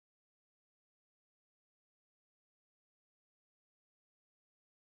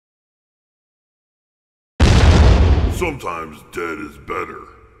sometimes dead is better.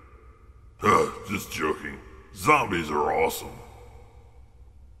 Just joking. Zombies are awesome.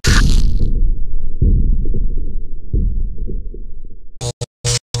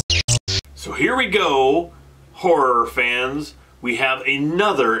 So here we go, horror fans. We have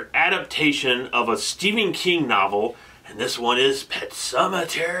another adaptation of a Stephen King novel, and this one is Pet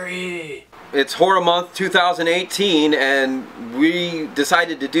Sematary. It's Horror Month 2018, and we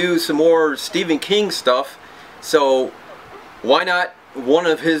decided to do some more Stephen King stuff, so why not one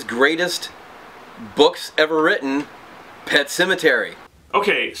of his greatest books ever written, Pet Sematary.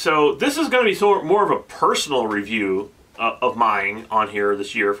 Okay, so this is going to be more of a personal review of mine on here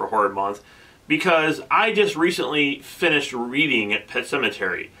this year for Horror Month, because I just recently finished reading Pet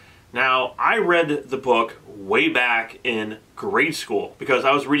Sematary. Now, I read the book way back in grade school, because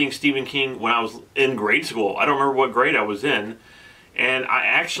I was reading Stephen King when I was in grade school. I don't remember what grade I was in, and I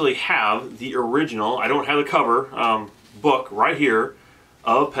actually have the original, I don't have the cover, book right here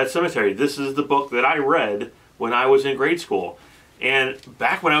of Pet Sematary. This is the book that I read when I was in grade school. And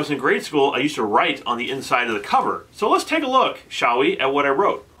back when I was in grade school, I used to write on the inside of the cover. So let's take a look, shall we, at what I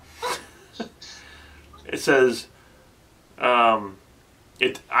wrote. It says, I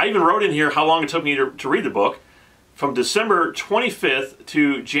even wrote in here how long it took me to read the book, from December 25th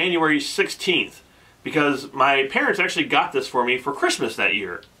to January 16th, because my parents actually got this for me for Christmas that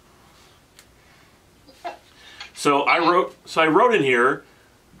year. So I wrote in here,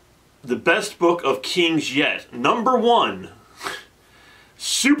 the best book of King's yet. Number 1.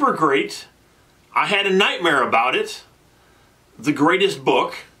 Super great. I had a nightmare about it. The greatest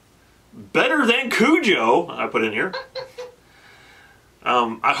book. Better than Cujo, I put in here.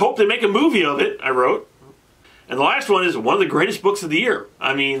 I hope they make a movie of it, I wrote. And the last one is one of the greatest books of the year.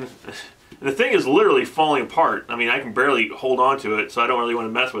 I mean, the thing is literally falling apart. I mean, I can barely hold on to it, so I don't really want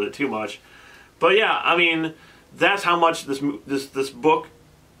to mess with it too much. But yeah, I mean, that's how much this book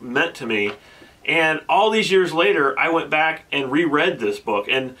meant to me. And all these years later, I went back and reread this book.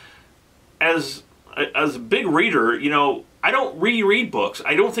 And as a big reader, you know, I don't reread books.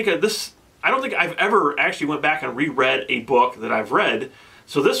 I don't think I've ever actually went back and reread a book that I've read.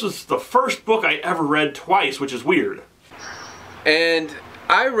 So this was the first book I ever read twice, which is weird. And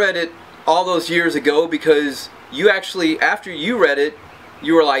I read it all those years ago because you actually, after you read it,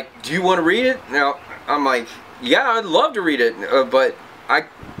 you were like, do you want to read it? Now, I'm like, yeah, I'd love to read it, but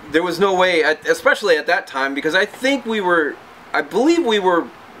there was no way, especially at that time, because I believe we were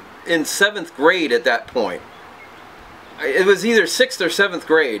in 7th grade at that point. It was either 6th or 7th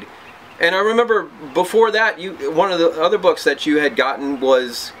grade. And I remember before that, one of the other books that you had gotten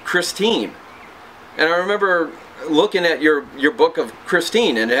was Christine. And I remember looking at your book of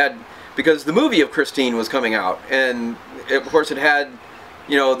Christine, and it had, because the movie of Christine was coming out, and of course it had,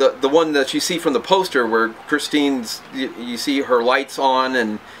 you know, the one that you see from the poster where Christine's, you see her lights on,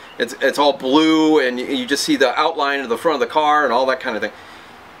 and it's all blue, and you just see the outline of the front of the car and all that kind of thing.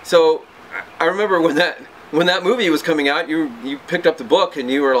 So I remember when that movie was coming out, you picked up the book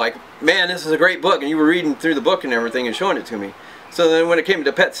and you were like, man, this is a great book, and you were reading through the book and everything and showing it to me. So then when it came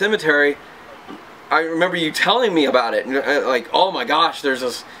to Pet Sematary, I remember you telling me about it, and like, oh my gosh,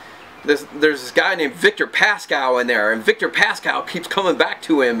 there's this guy named Victor Pascal in there, and Victor Pascal keeps coming back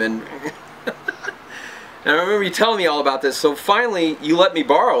to him, and and I remember you telling me all about this. So finally you let me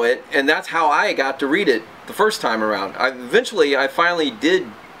borrow it, and that's how I got to read it the first time around. Eventually I finally did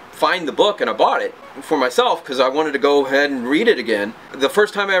find the book, and I bought it for myself because I wanted to go ahead and read it again. The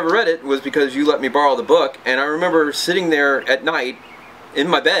first time I ever read it was because you let me borrow the book, and I remember sitting there at night in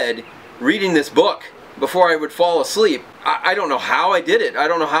my bed reading this book before I would fall asleep. I don't know how I did it. I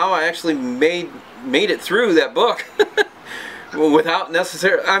don't know how I actually made it through that book without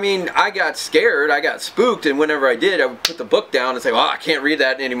necessarily, I mean, I got scared, I got spooked, and whenever I did, I would put the book down and say, well, I can't read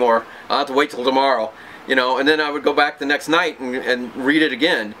that anymore. I'll have to wait till tomorrow, you know, and then I would go back the next night and read it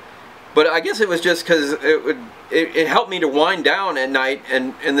again. But I guess it was just because it helped me to wind down at night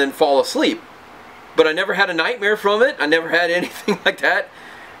and then fall asleep. But I never had a nightmare from it. I never had anything like that.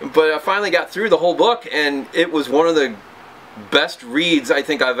 But I finally got through the whole book, and it was one of the best reads I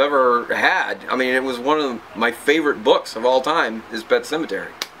think I've ever had. I mean, it was one of my favorite books of all time, is Pet Sematary.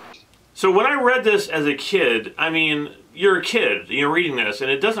 So when I read this as a kid, I mean, you're a kid, you're reading this,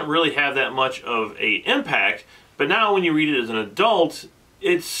 and it doesn't really have that much of an impact. But now when you read it as an adult,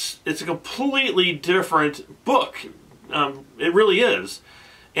 it's a completely different book. It really is.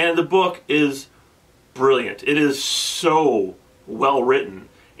 And the book is brilliant. It is so well written.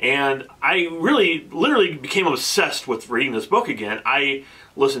 And I literally became obsessed with reading this book again. I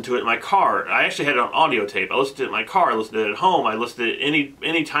listened to it in my car. I actually had it on audio tape. I listened to it in my car. I listened to it at home. I listened to it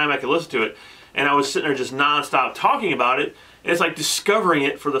any time I could listen to it. and I was sitting there just nonstop talking about it. And it's like discovering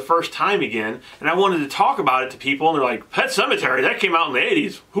it for the first time again, and I wanted to talk about it to people, and they're like, Pet Sematary, that came out in the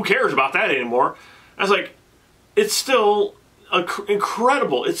 80s. Who cares about that anymore? I was like, it's still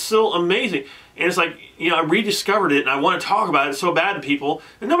incredible. It's still amazing. And it's like, you know, I rediscovered it, and I want to talk about it so bad to people,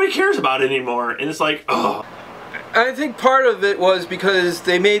 and nobody cares about it anymore. And it's like, oh. I think part of it was because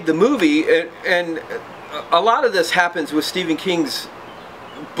they made the movie, and a lot of this happens with Stephen King's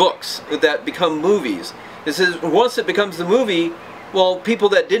books that become movies. This is, once it becomes the movie, well, people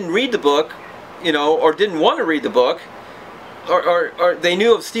that didn't read the book, you know, or didn't want to read the book, or they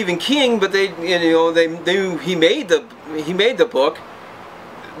knew of Stephen King, but they, you know, they knew he made the book.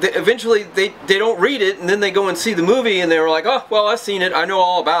 Eventually, they don't read it, and then they go and see the movie, and they were like, oh, well, I've seen it, I know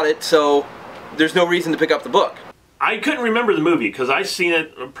all about it, so there's no reason to pick up the book. I couldn't remember the movie because I seen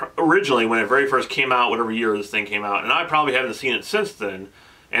it originally when it very first came out, whatever year this thing came out, and I probably haven't seen it since then.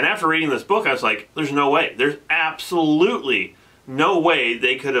 And after reading this book, I was like, there's no way. There's absolutely no way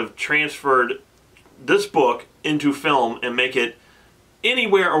they could have transferred this book into film and make it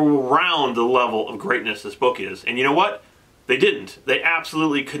anywhere around the level of greatness this book is. And you know what? They didn't. They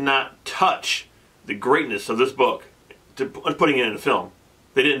absolutely could not touch the greatness of this book to putting it in a film.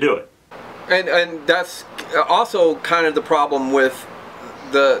 They didn't do it. And that's also kind of the problem with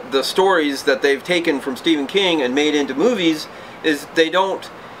the stories that they've taken from Stephen King and made into movies, is they don't,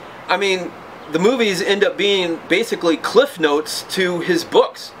 I mean, the movies end up being basically cliff notes to his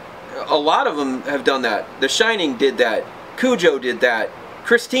books. A lot of them have done that. The Shining did that. Cujo did that.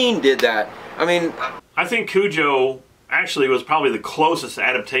 Christine did that. I mean, I think Cujo actually was probably the closest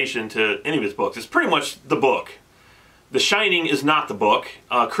adaptation to any of his books. It's pretty much the book. The Shining is not the book.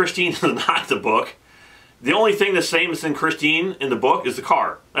 Christine is not the book. The only thing the same as in Christine in the book is the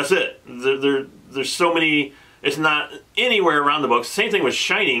car. That's it. There's so many. It's not anywhere around the book. Same thing with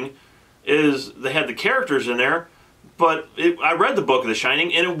Shining, is they had the characters in there, but I read the book of The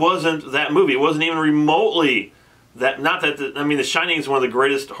Shining, and it wasn't that movie. It wasn't even remotely that. Not that. I mean, The Shining is one of the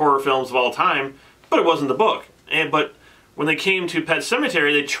greatest horror films of all time, but it wasn't the book. But when they came to Pet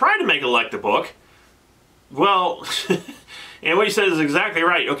Sematary, they tried to make it like the book. Well, and what you said is exactly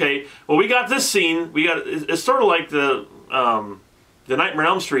right. Okay, well, we got this scene. It's sort of like the Nightmare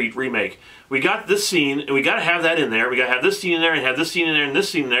on Elm Street remake. We got this scene, and we got to have that in there. We got to have this scene in there, and have this scene in there, and this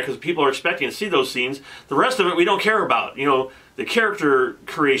scene in there, because people are expecting to see those scenes. The rest of it, we don't care about. You know, the character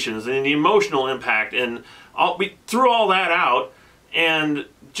creations and the emotional impact, and we threw all that out, and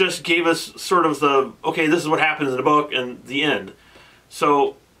just gave us sort of the, okay, this is what happens in the book, and the end.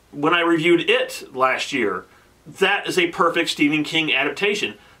 So when I reviewed it last year, that is a perfect Stephen King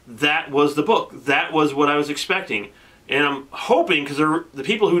adaptation. That was the book. That was what I was expecting. And I'm hoping, because the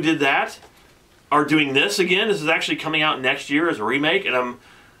people who did that are doing this again. This is actually coming out next year as a remake. And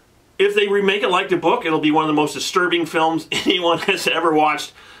if they remake it like the book, it'll be one of the most disturbing films anyone has ever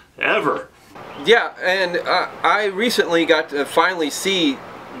watched, ever. Yeah, and I recently got to finally see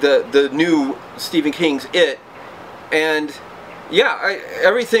the new Stephen King's It. And yeah,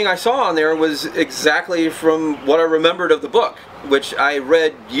 everything I saw on there was exactly from what I remembered of the book, which I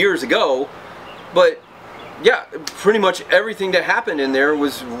read years ago. But yeah, pretty much everything that happened in there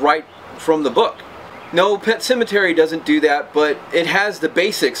was right from the book. No, Pet Sematary doesn't do that, but it has the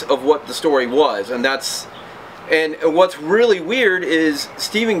basics of what the story was, and what's really weird is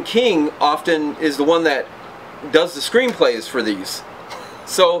Stephen King often is the one that does the screenplays for these.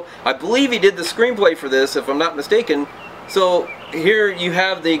 So I believe he did the screenplay for this, if I'm not mistaken. So here you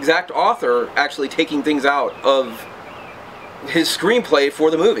have the exact author actually taking things out of his screenplay for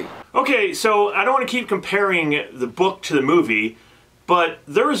the movie. Okay, so I don't want to keep comparing the book to the movie, but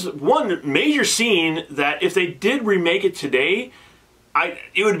there was one major scene that if they did remake it today,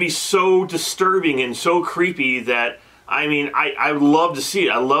 it would be so disturbing and so creepy that, I mean, I would love to see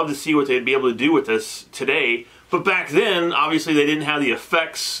it. I'd love to see what they'd be able to do with this today. But back then, obviously they didn't have the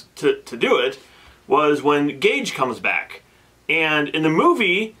effects to do it, was when Gage comes back. And in the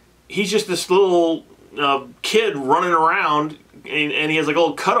movie, he's just this little kid running around, and he has like a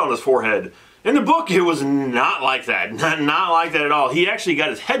little cut on his forehead. In the book, it was not like that. Not like that at all. He actually got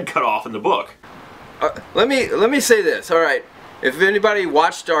his head cut off in the book. Let me say this. All right, if anybody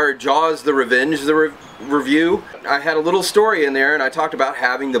watched our Jaws: The Revenge review, I had a little story in there, and I talked about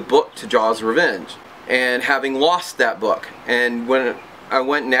having the book to Jaws: Revenge and having lost that book. And when I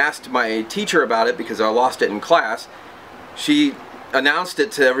went and asked my teacher about it because I lost it in class, she announced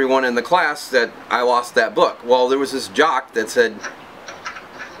it to everyone in the class that I lost that book. Well, there was this jock that said,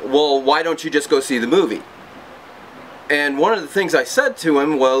 well, why don't you just go see the movie? And one of the things I said to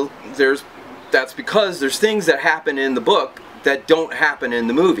him, well, that's because there's things that happen in the book that don't happen in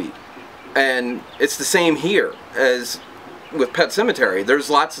the movie. And it's the same here as with Pet Sematary. There's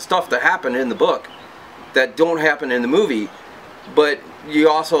lots of stuff that happen in the book that don't happen in the movie, but you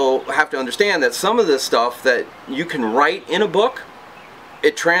also have to understand that some of the stuff that you can write in a book,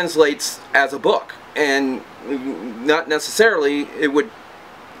 it translates as a book, and not necessarily it would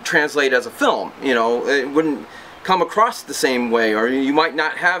translate as a film. You know, it wouldn't come across the same way, or you might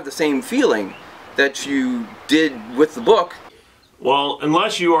not have the same feeling that you did with the book. Well,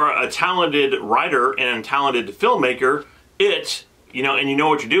 unless you are a talented writer and a talented filmmaker, you know, and you know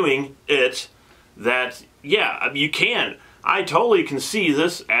what you're doing, yeah, you can. I totally can see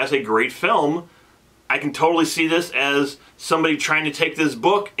this as a great film. I can totally see this as somebody trying to take this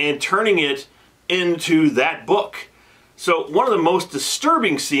book and turning it into that book. So one of the most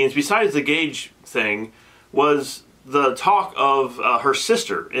disturbing scenes, besides the Gage thing, was the talk of her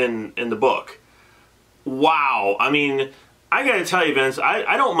sister in the book. Wow. I mean, I gotta tell you, Vince,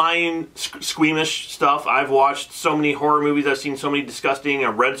 I don't mind squeamish stuff. I've watched so many horror movies, I've seen so many disgusting,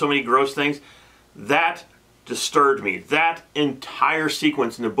 I've read so many gross things. That disturbed me. That entire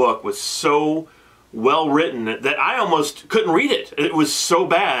sequence in the book was so well written that I almost couldn't read it. It was so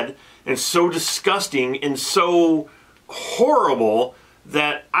bad and so disgusting and so horrible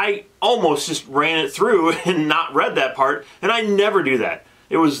that I almost just ran it through and not read that part, and I never do that.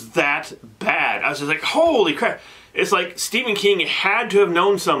 It was that bad. I was just like, holy crap. It's like Stephen King had to have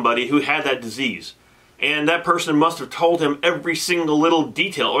known somebody who had that disease, and that person must have told him every single little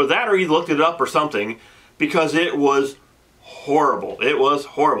detail, or that, or he looked it up or something, because it was horrible. It was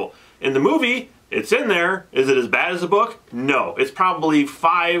horrible. In the movie, it's in there. Is it as bad as the book? No. It's probably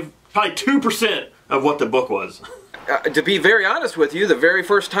 2% of what the book was. To be very honest with you, the very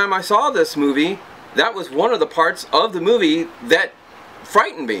first time I saw this movie, that was one of the parts of the movie that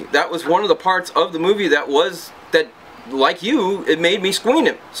frightened me. That was one of the parts of the movie that, like you, it made me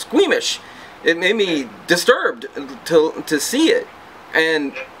squeamish. It made me disturbed to see it.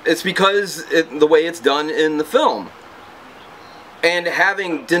 And it's because the way it's done in the film. And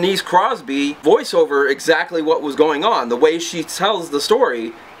having Denise Crosby voice over exactly what was going on, the way she tells the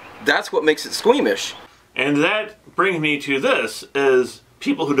story, that's what makes it squeamish. And that brings me to this, is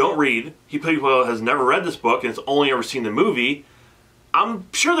people who don't read, people who has never read this book and has only ever seen the movie, I'm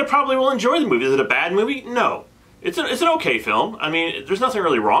sure they probably will enjoy the movie. Is it a bad movie? No. It's an okay film. I mean, there's nothing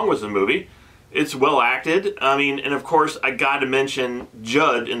really wrong with the movie. It's well acted. I mean, and of course, I got to mention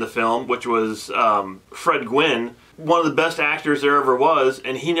Judd in the film, which was Fred Gwynne, one of the best actors there ever was,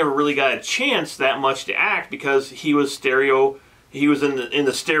 and he never really got a chance that much to act because he was in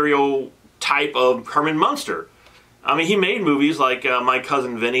the stereotype of Herman Munster. I mean, he made movies like My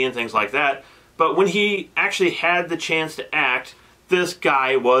Cousin Vinny and things like that, but when he actually had the chance to act, this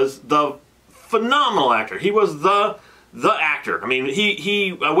guy was the phenomenal actor. He was the actor. I mean,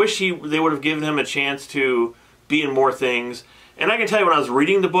 I wish they would have given him a chance to be in more things. And I can tell you, when I was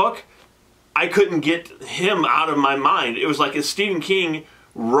reading the book, I couldn't get him out of my mind. It was like if Stephen King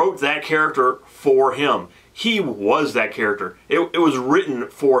wrote that character for him. He was that character. It was written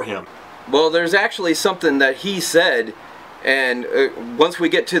for him. Well, there's actually something that he said, and once we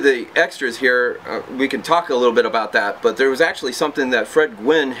get to the extras here, we can talk a little bit about that, but there was actually something that Fred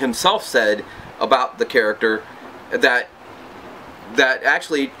Gwynne himself said about the character that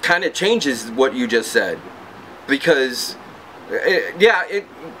actually kind of changes what you just said. Because,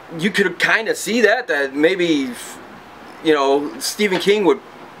 you could kind of see that maybe, you know, Stephen King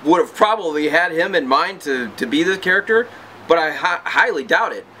would have probably had him in mind to be the character, but I highly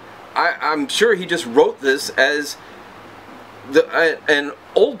doubt it. I'm sure he just wrote this as an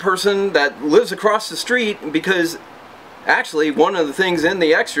old person that lives across the street, because actually one of the things in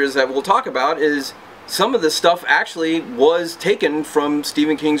the extras that we'll talk about is some of this stuff actually was taken from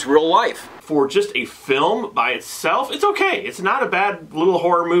Stephen King's real life. For just a film by itself, it's okay. It's not a bad little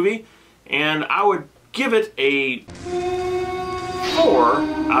horror movie, and I would give it a 4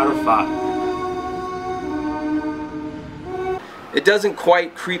 out of 5. It doesn't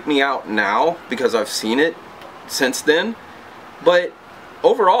quite creep me out now because I've seen it since then, but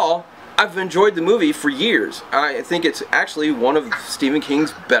overall, I've enjoyed the movie for years. I think it's actually one of Stephen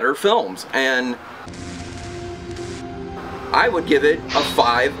King's better films, and I would give it a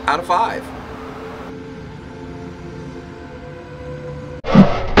 5 out of 5.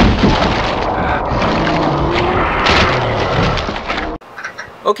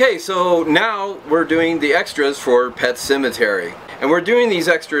 Okay, so now we're doing the extras for Pet Sematary. And we're doing these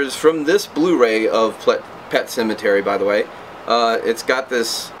extras from this Blu-ray of Pet Sematary, by the way. It's got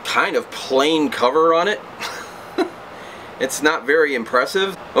this kind of plain cover on it. It's not very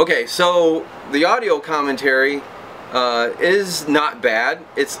impressive. Okay, so the audio commentary is not bad.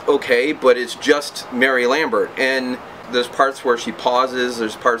 It's okay, but it's just Mary Lambert. And there's parts where she pauses,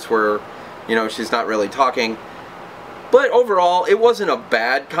 there's parts where, you know, she's not really talking. But overall, it wasn't a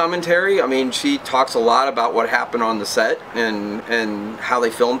bad commentary. I mean, she talks a lot about what happened on the set and how they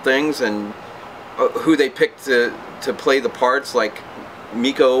filmed things and who they picked to play the parts, like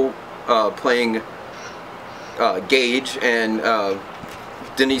Miko playing Gage and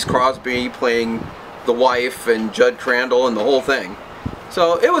Denise Crosby playing the wife and Judd Crandall and the whole thing.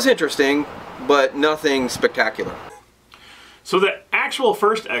 So it was interesting, but nothing spectacular. So the actual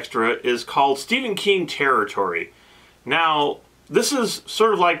first extra is called Stephen King Territory. Now, this is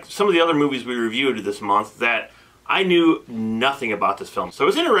sort of like some of the other movies we reviewed this month that I knew nothing about this film. So it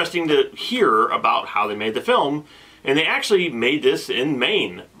was interesting to hear about how they made the film, and they actually made this in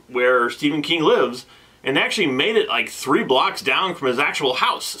Maine, where Stephen King lives, and they actually made it like 3 blocks down from his actual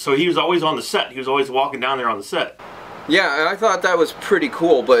house. So he was always on the set. He was always walking down there on the set. Yeah, and I thought that was pretty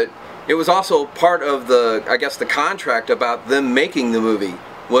cool, but it was also part of the, I guess, the contract about them making the movie,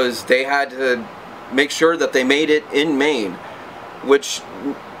 was they had to make sure that they made it in Maine, which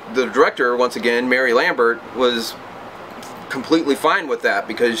the director, once again, Mary Lambert, was completely fine with that,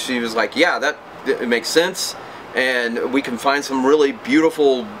 because she was like, yeah, it makes sense, and we can find some really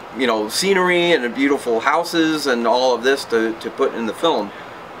beautiful, you know, scenery and beautiful houses and all of this to put in the film.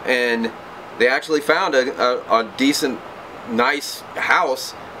 And they actually found a decent, nice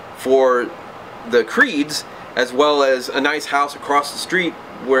house for the Creeds, as well as a nice house across the street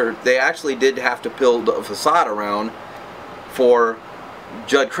where they actually did have to build a facade around for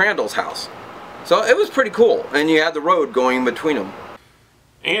Judd Crandall's house. So it was pretty cool, and you had the road going between them.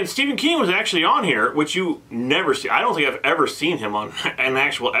 And Stephen King was actually on here, which you never see. I don't think I've ever seen him on an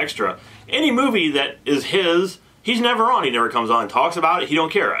actual extra. Any movie that is his, he's never on. He never comes on and talks about it. He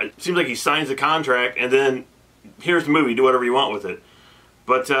don't care. It seems like he signs the contract, and then here's the movie. Do whatever you want with it.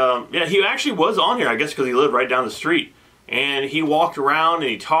 But yeah, he actually was on here, I guess, because he lived right down the street. And he walked around and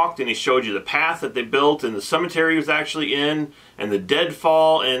he talked and he showed you the path that they built and the cemetery he was actually in and the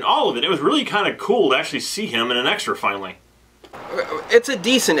deadfall and all of it. It was really kind of cool to actually see him in an extra finally. It's a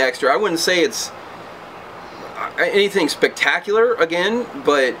decent extra. I wouldn't say it's anything spectacular again,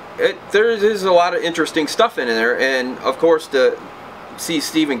 but there is a lot of interesting stuff in there. And of course, to see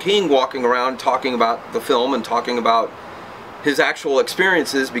Stephen King walking around talking about the film and talking about his actual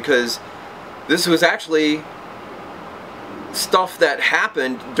experiences, because this was actually stuff that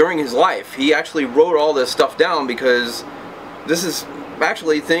happened during his life. He actually wrote all this stuff down because this is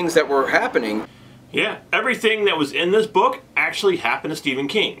actually things that were happening. Yeah, everything that was in this book actually happened to Stephen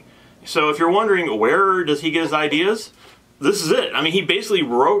King. So if you're wondering where does he get his ideas, this is it. I mean, he basically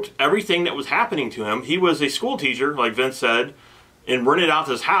wrote everything that was happening to him. He was a school teacher, like Vince said, and rented out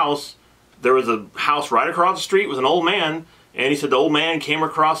this house. There was a house right across the street with an old man, and he said the old man came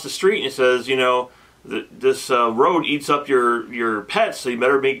across the street and he says, you know, this road eats up your pets, so you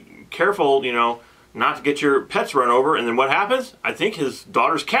better be careful, you know, not to get your pets run over. And then what happens? I think his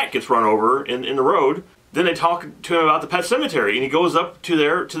daughter's cat gets run over in the road. Then they talk to him about the Pet Sematary, and he goes up to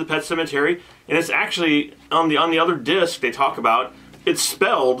the Pet Sematary, and it's actually on the other disc they talk about,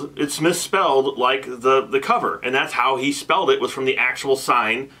 it's misspelled like the cover, and that's how he spelled it, was from the actual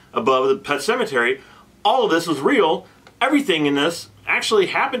sign above the Pet Sematary. All of this was real. Everything in this actually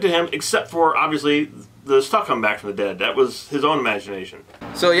happened to him, except for, obviously, the stuff coming back from the dead. That was his own imagination.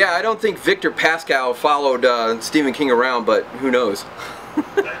 So yeah, I don't think Victor Pascal followed Stephen King around, but who knows.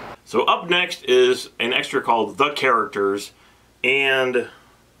 So up next is an extra called The Characters, and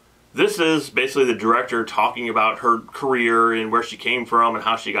this is basically the director talking about her career and where she came from and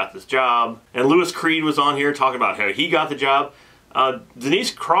how she got this job. And Louis Creed was on here talking about how he got the job.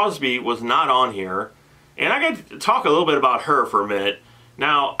 Denise Crosby was not on here. And I got to talk a little bit about her for a minute.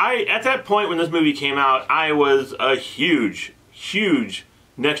 Now, at that point when this movie came out, I was a huge, huge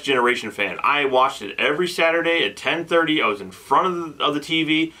Next Generation fan. I watched it every Saturday at 10:30. I was in front of the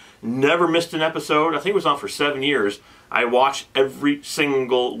TV, never missed an episode. I think it was on for 7 years. I watched every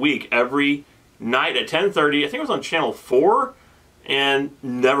single week, every night at 10:30. I think it was on Channel 4, and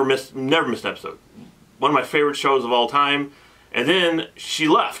never missed an episode. One of my favorite shows of all time. And then she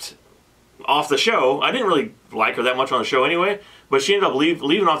left off the show. I didn't really like her that much on the show anyway, but she ended up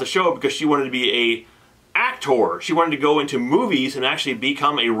leaving off the show because she wanted to be a actor. She wanted to go into movies and actually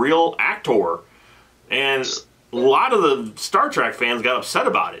become a real actor. And a lot of the Star Trek fans got upset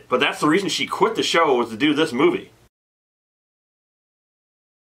about it, but that's the reason she quit the show, was to do this movie.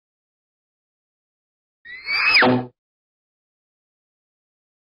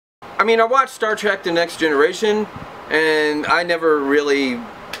 I mean, I watched Star Trek The Next Generation, and I never really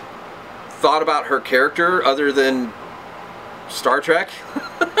thought about her character other than Star Trek.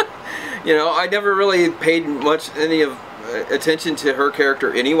 You know, I never really paid much attention to her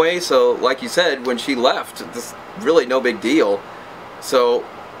character anyway, so like you said, when she left, this really no big deal. So,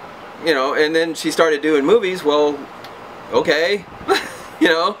 you know, and then she started doing movies, well, okay, you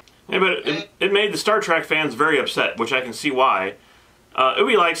know. Yeah, but it made the Star Trek fans very upset, which I can see why. It would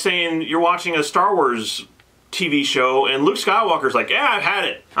be like saying you're watching a Star Wars TV show and Luke Skywalker's like, yeah, I've had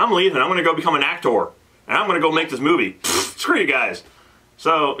it. I'm leaving. I'm going to go become an actor. And I'm going to go make this movie. Screw you guys.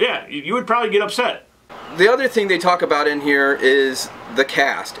 So, yeah, you would probably get upset. The other thing they talk about in here is the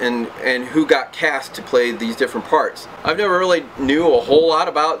cast and who got cast to play these different parts. I've never really knew a whole lot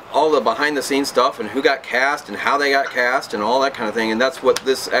about all the behind the scenes stuff and who got cast and how they got cast and all that kind of thing, and that's what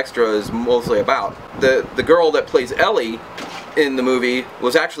this extra is mostly about. The girl that plays Ellie in the movie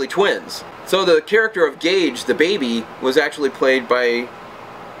was actually twins. So the character of Gage, the baby, was actually played by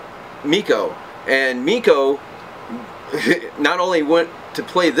Miko. And Miko not only went to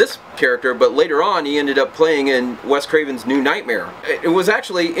play this character, but later on he ended up playing in Wes Craven's New Nightmare. It was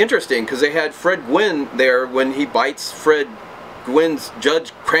actually interesting because they had Fred Gwynne there when he bites Fred Gwynne's,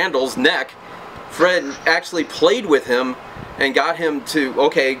 Judge Crandall's neck. Fred actually played with him and got him to,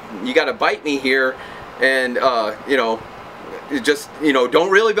 okay, you got to bite me here, and you know, just, you know, don't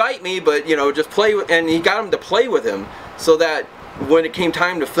really bite me, but, you know, just play with, and he got him to play with him so that when it came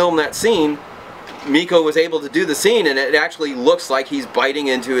time to film that scene, Miko was able to do the scene and it actually looks like he's biting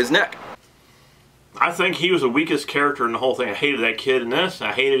into his neck. I think he was the weakest character in the whole thing. I hated that kid in this, and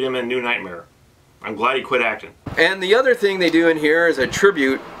I hated him in New Nightmare. I'm glad he quit acting. And the other thing they do in here is a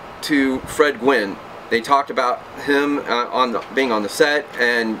tribute to Fred Gwynne. They talked about him being on the set,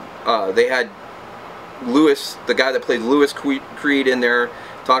 and they had Lewis, the guy that played Lewis Creed, in there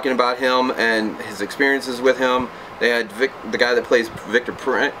talking about him and his experiences with him. They had the guy that plays Victor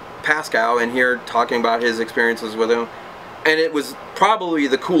Pascal in here talking about his experiences with him. And it was probably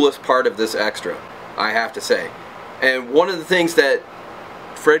the coolest part of this extra, I have to say. And one of the things that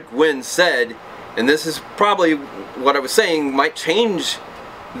Fred Gwynne said, and this is probably what I was saying might change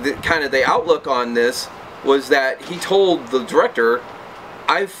kind of the outlook on this, was that he told the director,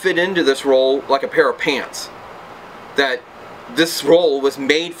 I fit into this role like a pair of pants. That this role was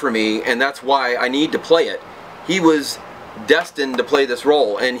made for me and that's why I need to play it. He was destined to play this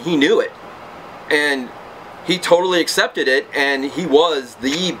role and he knew it. And he totally accepted it, and he was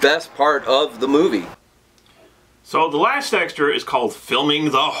the best part of the movie. So the last extra is called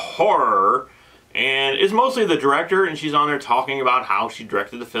Filming the Horror, and it's mostly the director, and she's on there talking about how she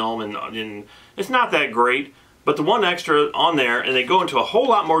directed the film, and it's not that great, but the one extra on there, and they go into a whole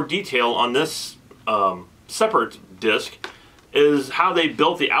lot more detail on this separate disc, is how they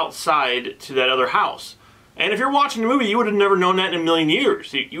built the outside to that other house. And if you're watching the movie, you would have never known that in a million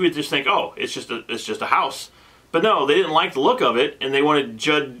years. You would just think, oh, it's just a house. But no, they didn't like the look of it, and they wanted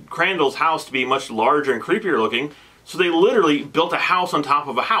Judd Crandall's house to be much larger and creepier looking, so they literally built a house on top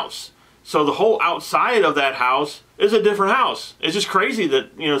of a house. So the whole outside of that house is a different house. It's just crazy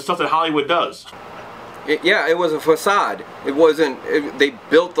that, you know, stuff that Hollywood does. Yeah, it was a facade. It wasn't, they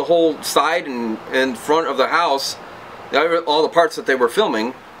built the whole side and front of the house, all the parts that they were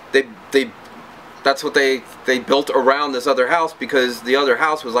filming, that's what they built around this other house, because the other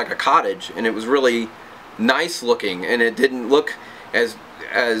house was like a cottage, and it was really nice looking, and it didn't look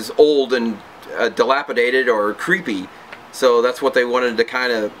as old and dilapidated or creepy. So that's what they wanted to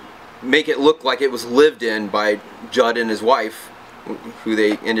kind of make it look like it was lived in by Judd and his wife, who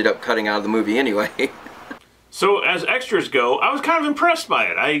they ended up cutting out of the movie anyway. So as extras go, I was kind of impressed by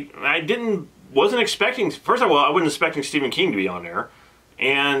it. I wasn't expecting, first of all, I wasn't expecting Stephen King to be on there,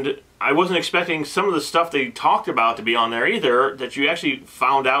 and I wasn't expecting some of the stuff they talked about to be on there either, that you actually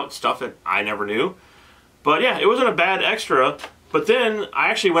found out stuff that I never knew. But yeah, it wasn't a bad extra. But then I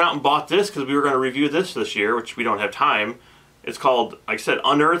actually went out and bought this because we were going to review this year, which we don't have time. It's called, like I said,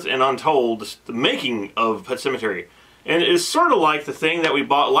 Unearthed and Untold, the making of Pet Sematary. And it is sort of like the thing that we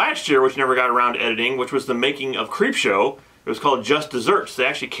bought last year, which never got around to editing, which was the making of Creepshow. It was called Just Desserts. They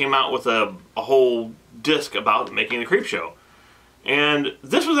actually came out with a whole disc about making the Creepshow. And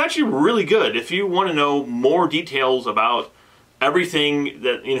this was actually really good. If you want to know more details about everything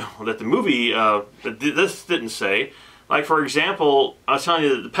that, you know, that the movie, that this didn't say, like for example, I was telling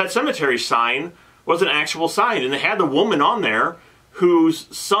you that the Pet Sematary sign was an actual sign, and they had the woman on there whose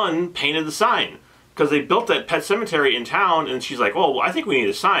son painted the sign, because they built that Pet Sematary in town, and she's like, well, I think we need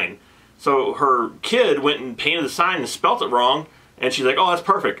a sign. So her kid went and painted the sign and spelt it wrong, and she's like, oh, that's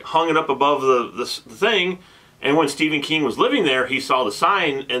perfect. Hung it up above the thing, and when Stephen King was living there, he saw the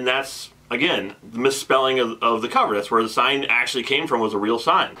sign, and that's, again, the misspelling of the cover. That's where the sign actually came from, was a real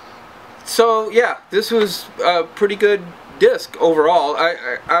sign. So yeah, this was a pretty good disc overall.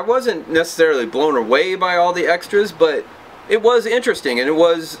 I wasn't necessarily blown away by all the extras, but it was interesting, and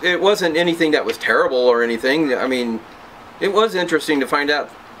it wasn't anything that was terrible or anything. I mean, it was interesting to find out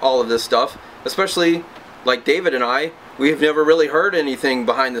all of this stuff, especially like David and I. We've never really heard anything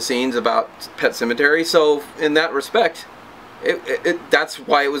behind the scenes about Pet Sematary, so in that respect, that's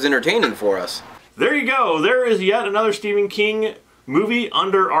why it was entertaining for us. There you go. There is yet another Stephen King movie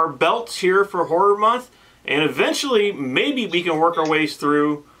under our belts here for Horror Month, and eventually maybe we can work our ways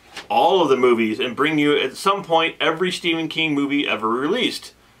through all of the movies and bring you at some point every Stephen King movie ever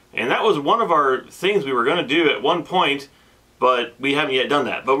released. And that was one of our things we were going to do at one point, but we haven't yet done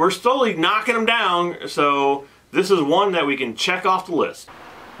that. But we're slowly knocking them down, so this is one that we can check off the list.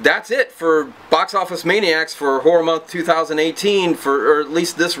 That's it for Box Office Maniacs for Horror Month 2018, or at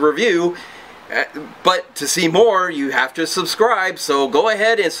least this review. But to see more, you have to subscribe, so go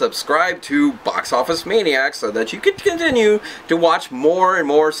ahead and subscribe to Box Office Maniacs so that you can continue to watch more and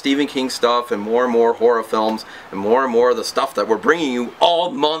more Stephen King stuff and more horror films and more of the stuff that we're bringing you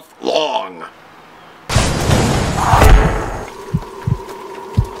all month long.